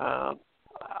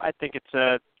 I think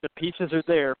the pieces are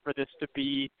there for this to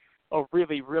be a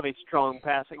really, really strong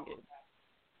passing game.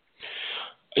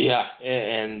 Yeah,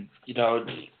 and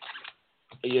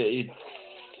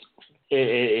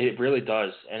it really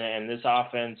does. And this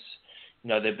offense,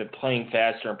 they've been playing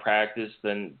faster in practice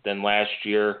than last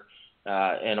year.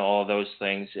 And all of those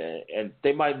things. And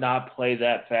they might not play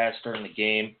that faster in the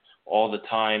game all the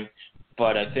time,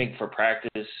 but I think for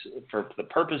practice, for the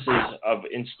purposes of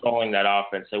installing that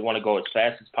offense, they want to go as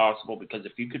fast as possible because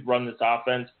if you could run this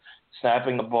offense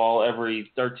snapping the ball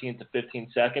every 13 to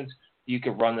 15 seconds, you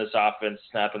could run this offense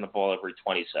snapping the ball every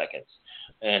 20 seconds.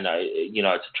 And,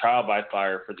 it's a trial by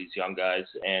fire for these young guys.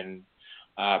 And,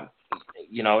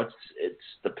 it's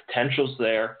the potential's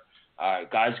there.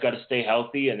 Guys got to stay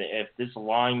healthy, and if this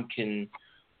line can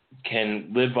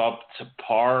live up to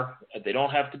par, they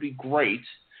don't have to be great.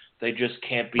 They just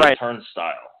can't be a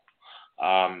turnstile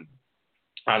on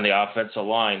the offensive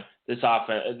line. This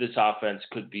offense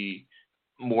could be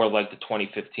more like the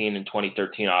 2015 and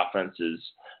 2013 offenses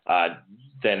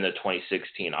than the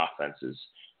 2016 offenses.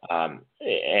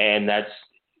 And that's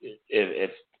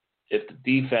if the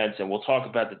defense, and we'll talk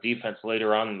about the defense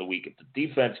later on in the week, if the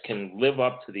defense can live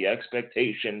up to the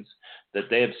expectations that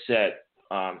they have set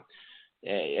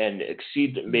and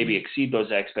exceed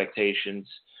those expectations,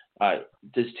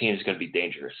 this team is going to be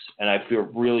dangerous. And I feel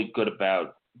really good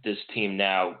about this team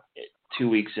now, 2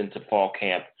 weeks into fall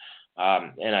camp.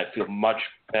 And I feel much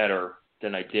better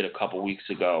than I did a couple weeks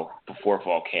ago before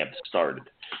fall camp started.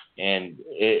 And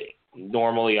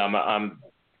normally I'm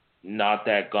not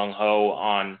that gung-ho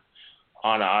on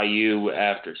IU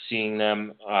after seeing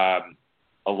them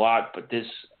a lot, but this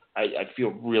I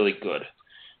feel really good.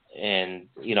 And,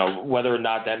 whether or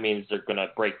not that means they're going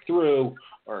to break through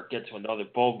or get to another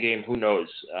bowl game, who knows?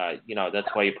 That's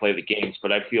why you play the games.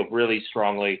 But I feel really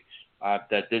strongly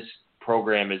that this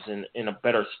program is in a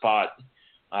better spot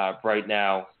right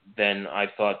now than I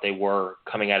thought they were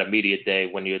coming out of media day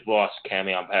when you had lost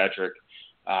Camion Patrick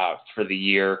for the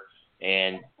year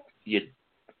and you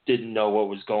didn't know what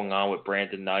was going on with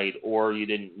Brandon Knight, or you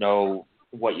didn't know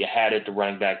what you had at the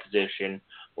running back position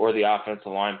or the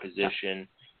offensive line position,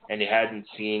 and you hadn't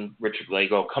seen Richard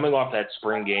Lago coming off that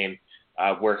spring game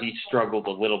where he struggled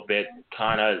a little bit,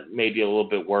 kind of maybe a little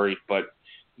bit worried, but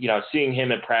seeing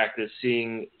him in practice,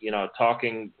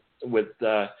 talking with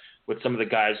some of the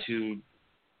guys who,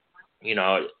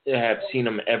 have seen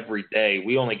him every day.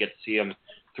 We only get to see him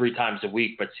 3 times a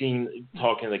week, but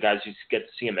talking to the guys who get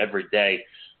to see him every day,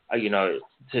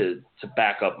 to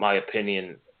back up my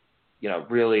opinion,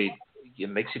 really it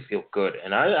makes you feel good.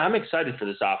 And I'm excited for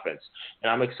this offense,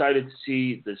 and I'm excited to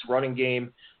see this running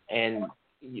game. And,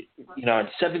 in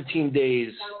 17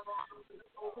 days,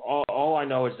 all I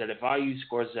know is that if IU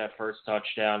scores that first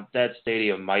touchdown, that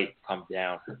stadium might come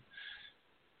down.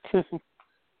 Go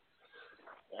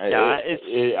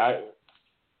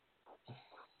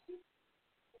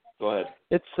ahead.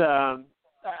 It's I'm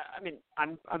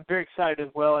very excited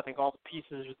as well. I think all the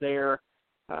pieces are there.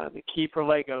 The key for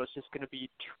Lego is just going to be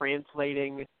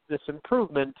translating this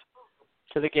improvement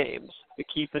to the games. The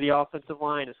key for the offensive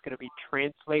line is going to be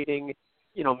translating,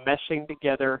 meshing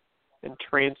together and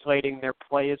translating their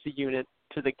play as a unit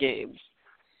to the games.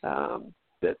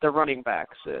 The running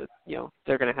backs, they're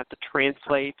going to have to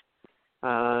translate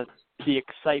the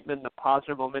excitement, the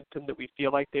positive momentum that we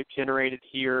feel like they've generated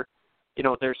here.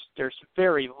 There's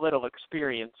very little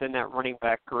experience in that running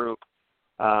back group.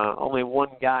 Only one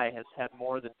guy has had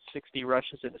more than 60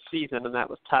 rushes in a season, and that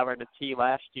was Tyler Natee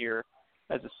last year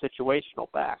as a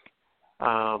situational back.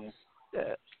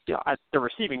 The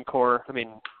receiving core,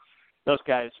 those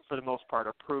guys for the most part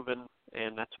are proven,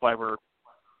 and that's why we're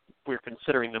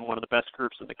considering them one of the best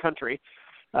groups in the country.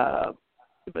 But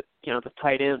the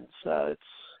tight ends,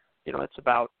 it's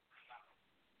about,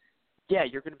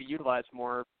 you're going to be utilized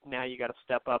more. Now you got to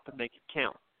step up and make it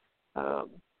count.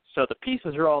 So the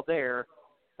pieces are all there,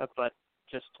 but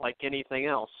just like anything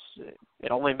else,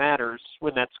 it only matters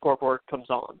when that scoreboard comes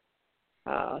on.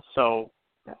 So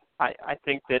I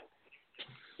think that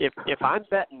if I'm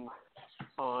betting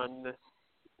on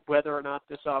whether or not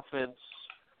this offense,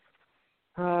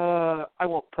 I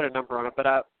won't put a number on it, but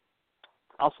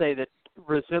I'll say that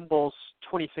resembles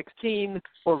 2016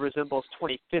 or resembles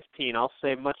 2015. I'll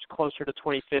say much closer to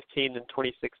 2015 than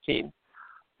 2016,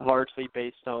 largely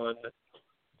based on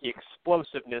the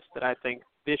explosiveness that I think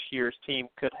this year's team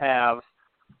could have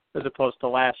as opposed to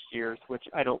last year's, which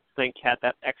I don't think had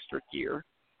that extra gear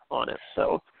on it.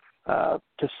 So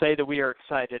to say that we are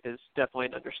excited is definitely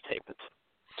an understatement.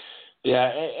 Yeah,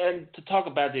 and to talk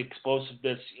about the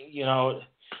explosiveness,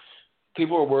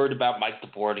 people are worried about Mike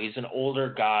DeBord. He's an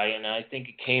older guy, and I think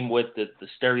it came with the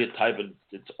stereotype of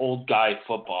it's old guy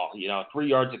football. 3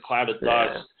 yards of cloud of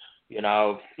dust,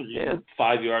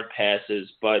 5-yard passes.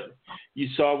 But you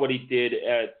saw what he did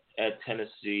at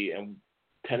Tennessee, and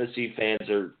Tennessee fans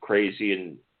are crazy,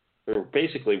 and they're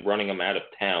basically running him out of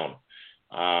town.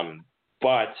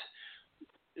 But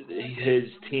his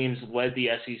teams led the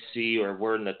SEC, or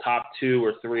were in the top 2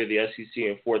 or 3 of the SEC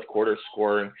in fourth quarter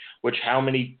scoring, which how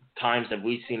many times have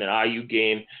we seen an IU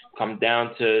game come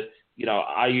down to,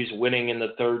 IU's winning in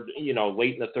the third,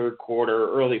 late in the third quarter,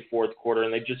 early fourth quarter,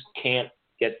 and they just can't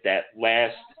get that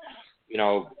last,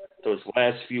 those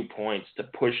last few points to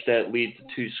push that lead to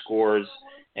 2 scores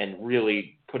and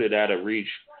really put it out of reach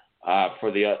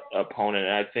for the opponent.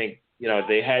 And I think,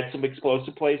 they had some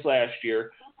explosive plays last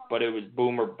year, but it was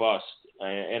boom or bust.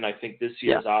 And I think this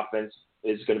year's offense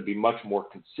is going to be much more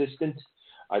consistent.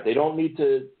 They don't need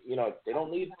to,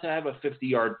 have a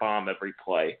 50-yard bomb every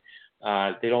play,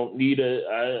 They don't need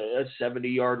a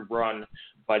 70-yard run,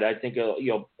 but I think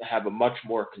you'll have a much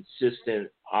more consistent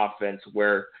offense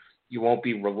where you won't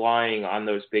be relying on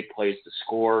those big plays to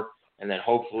score, and then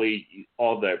hopefully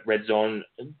all the red zone,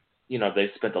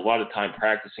 they spent a lot of time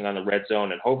practicing on the red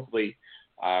zone, and hopefully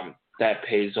that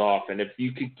pays off. And if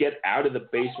you could get out of the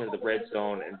basement of the red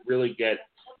zone and really get,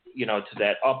 to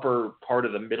that upper part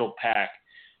of the middle pack,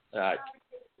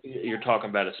 you're talking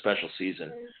about a special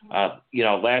season.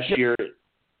 Last year,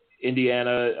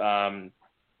 Indiana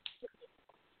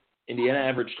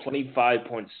averaged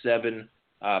 25.7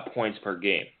 points per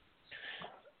game.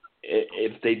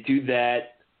 If they do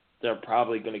that, they're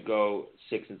probably going to go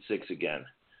 6-6 again.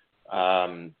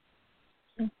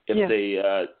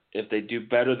 If they do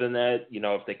better than that,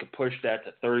 if they could push that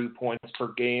to 30 points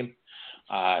per game,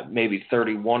 maybe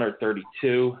 31 or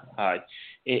 32.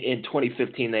 In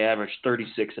 2015, they averaged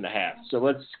 36.5. So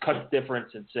let's cut the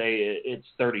difference and say it's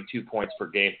 32 points per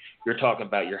game. You're talking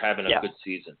about you're having a good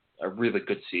season, a really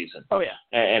good season. Oh, yeah.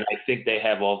 And I think they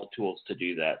have all the tools to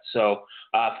do that. So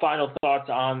final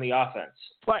thoughts on the offense.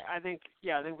 Well, I think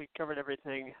we covered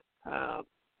everything.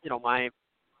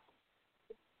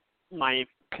 My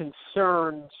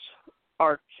concerns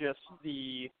are just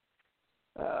the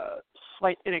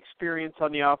slight inexperience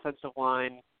on the offensive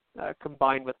line,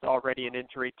 combined with already an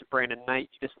injury to Brandon Knight.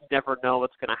 You just never know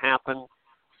what's going to happen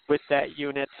with that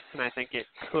unit, and I think it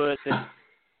could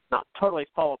not totally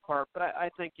fall apart, but I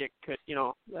think it could,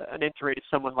 an injury to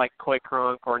someone like Coy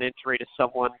Cronk or an injury to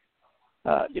someone,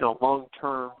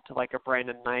 long-term to like a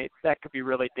Brandon Knight, that could be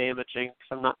really damaging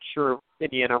because I'm not sure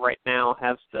Indiana right now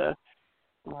has the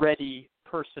ready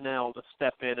personnel to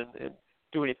step in and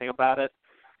do anything about it.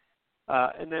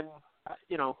 And then,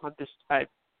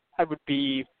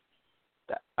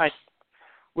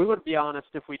 we wouldn't be honest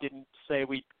if we didn't say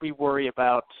we worry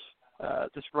about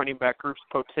this running back group's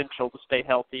potential to stay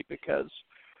healthy because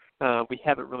we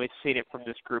haven't really seen it from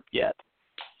this group yet.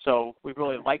 So we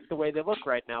really like the way they look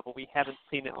right now, but we haven't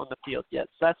seen it on the field yet.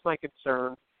 So that's my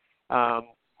concern.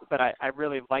 But I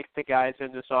really like the guys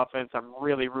in this offense. I'm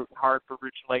really rooting hard for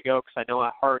Richard Lego because I know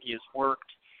how hard he has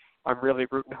worked. I'm really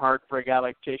rooting hard for a guy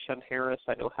like Jayshon Harris.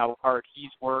 I know how hard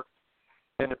he's worked.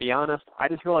 And to be honest, I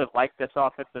just really like this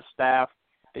offensive staff.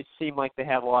 They seem like they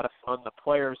have a lot of fun. The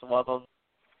players love them.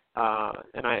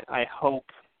 And I hope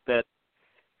that,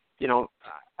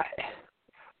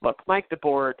 look, Mike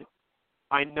DeBoer,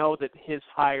 I know that his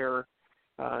hire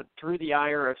drew the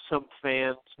ire of some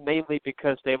fans, mainly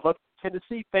because they looked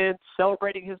Tennessee fans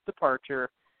celebrating his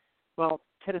departure. Well,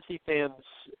 Tennessee fans,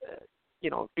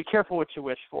 be careful what you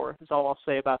wish for, is all I'll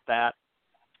say about that.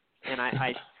 And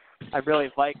I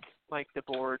really like Mike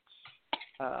DeBoer's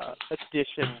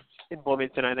addition in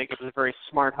Bloomington. I think it was a very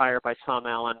smart hire by Tom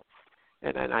Allen,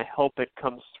 and I hope it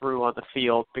comes through on the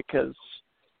field because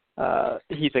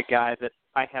he's a guy that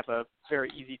I have a very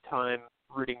easy time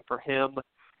rooting for him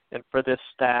and for this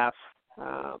staff.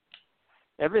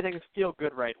 Everything's feel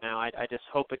good right now. I just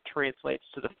hope it translates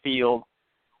to the field.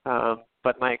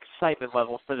 But my excitement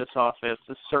level for this offense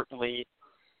is certainly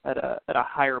at a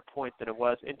higher point than it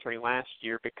was entering last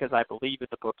year because I believe in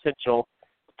the potential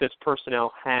this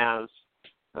personnel has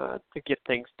to get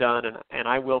things done, and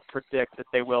I will predict that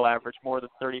they will average more than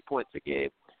 30 points a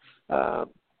game.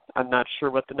 I'm not sure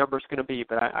what the number is going to be,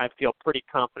 but I feel pretty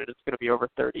confident it's going to be over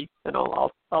 30, and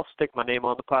I'll stick my name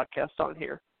on the podcast on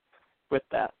here with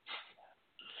that.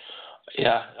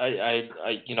 Yeah,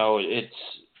 it's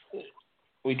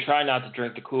we try not to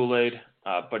drink the Kool-Aid,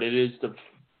 but it is the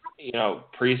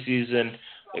preseason.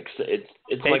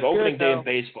 It's like opening day in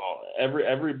baseball.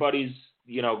 Everybody's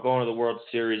going to the World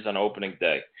Series on opening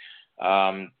day,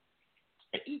 and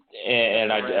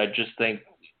I just think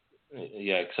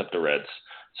except the Reds.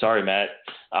 Sorry, Matt.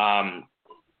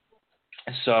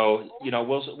 So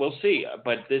we'll see.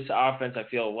 But this offense, I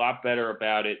feel a lot better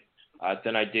about it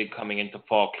than I did coming into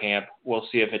fall camp. We'll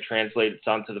see if it translates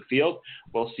onto the field.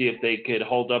 We'll see if they could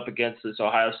hold up against this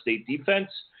Ohio State defense,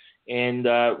 and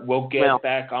we'll get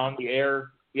back on the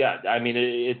air. Yeah, I mean,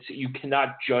 you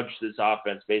cannot judge this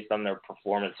offense based on their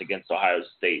performance against Ohio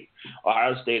State.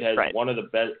 Ohio State has one of,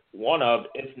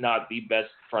 if not the best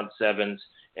front sevens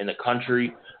in the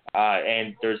country,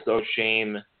 and there's no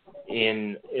shame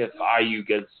in if IU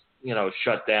gets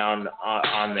shut down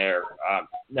on there.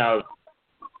 Now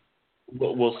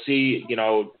we'll see.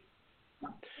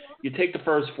 You take the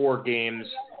first 4 games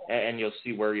and you'll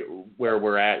see where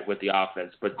we're at with the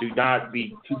offense, but do not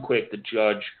be too quick to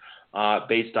judge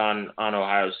based on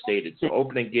Ohio State. It's an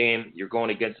opening game. You're going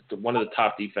against one of the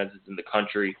top defenses in the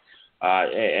country,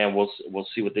 and we'll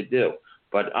see what they do.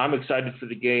 But I'm excited for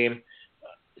the game.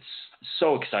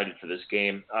 so excited for this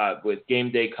game. With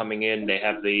game day coming in, they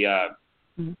have the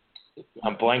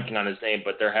I'm blanking on his name,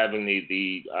 but they're having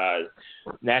the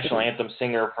national anthem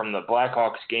singer from the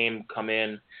Blackhawks game come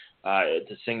in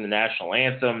to sing the national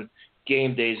anthem.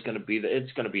 Game day is going to be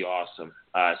it's going to be awesome.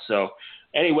 So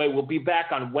anyway, we'll be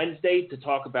back on Wednesday to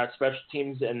talk about special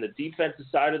teams and the defensive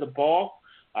side of the ball.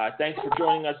 Thanks for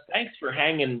joining us. Thanks for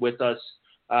hanging with us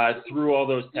through all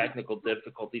those technical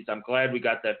difficulties. I'm glad we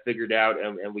got that figured out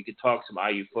and we could talk some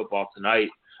IU football tonight.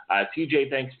 TJ,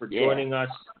 thanks for joining us.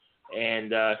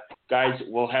 And, guys,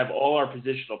 we'll have all our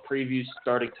positional previews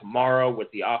starting tomorrow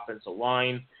with the offensive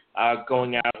line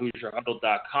going out at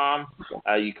HoosierHuddle.com.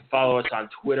 You can follow us on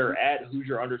Twitter at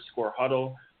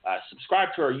Hoosier_Huddle. Subscribe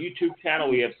to our YouTube channel.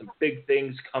 We have some big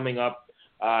things coming up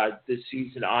this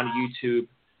season on YouTube.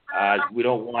 We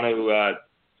don't want to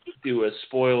do a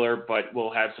spoiler, but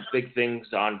we'll have some big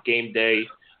things on game day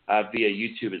via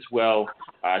YouTube as well.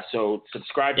 So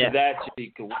subscribe to that so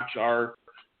you can watch our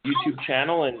YouTube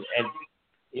channel and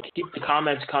keep the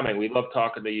comments coming. We love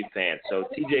talking to you fans. So,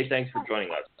 TJ, thanks for joining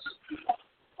us.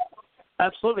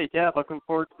 Absolutely. Yeah, looking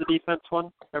forward to the defense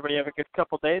one. Everybody have a good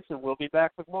couple days, and we'll be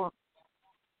back with more.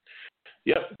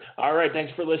 Yep. All right.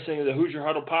 Thanks for listening to the Hoosier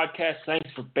Huddle podcast.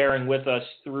 Thanks for bearing with us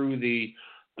through the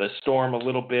storm a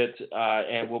little bit,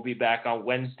 and we'll be back on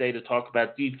Wednesday to talk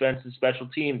about defense and special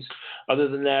teams. Other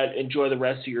than that, enjoy the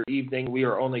rest of your evening. We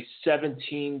are only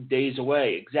 17 days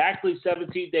away, exactly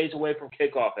 17 days away from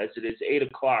kickoff, as it is 8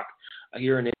 o'clock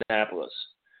here in Indianapolis.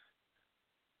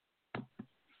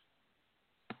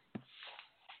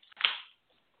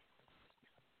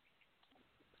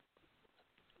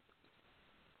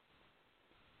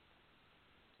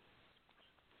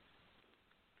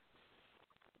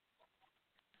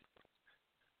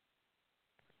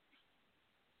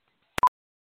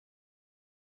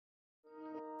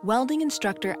 Welding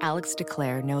instructor Alex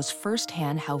DeClaire knows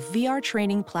firsthand how VR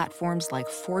training platforms like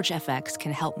ForgeFX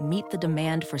can help meet the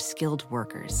demand for skilled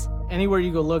workers. Anywhere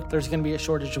you go look, there's going to be a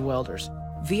shortage of welders.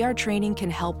 VR training can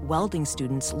help welding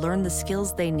students learn the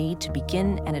skills they need to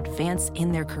begin and advance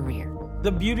in their career.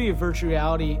 The beauty of virtual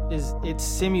reality is it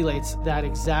simulates that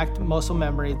exact muscle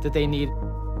memory that they need.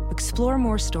 Explore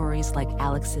more stories like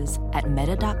Alex's at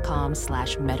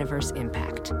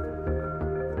meta.com/metaverseimpact.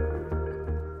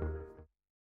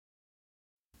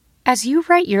 As you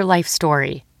write your life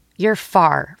story, you're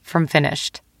far from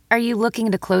finished. Are you looking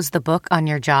to close the book on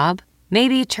your job?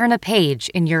 Maybe turn a page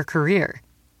in your career?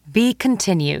 Be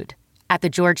continued at the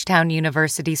Georgetown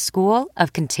University School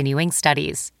of Continuing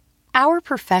Studies. Our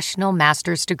professional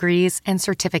master's degrees and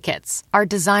certificates are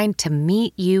designed to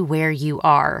meet you where you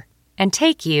are and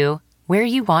take you where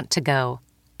you want to go.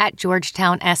 At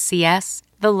Georgetown SCS,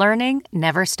 the learning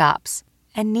never stops,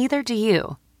 and neither do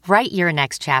you. Write your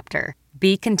next chapter.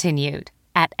 Be continued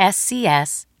at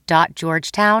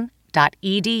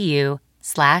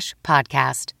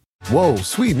scs.georgetown.edu/podcast. Whoa,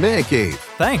 sweet man cave.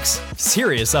 Thanks.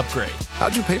 Serious upgrade.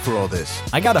 How'd you pay for all this?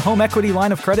 I got a home equity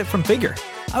line of credit from Figure.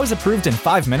 I was approved in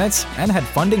 5 minutes and had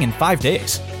funding in 5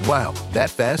 days. Wow,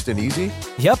 that fast and easy?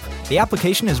 Yep, the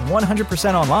application is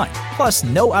 100% online, plus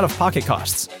no out-of-pocket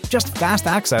costs. Just fast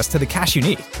access to the cash you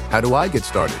need. How do I get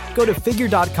started? Go to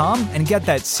figure.com and get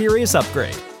that serious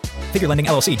upgrade. Figure Lending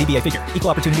LLC, DBA Figure,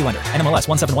 Equal Opportunity Lender, NMLS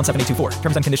 1717824.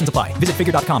 Terms and conditions apply. Visit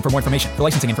figure.com for more information. For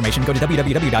licensing information, go to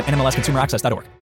www.nmlsconsumeraccess.org.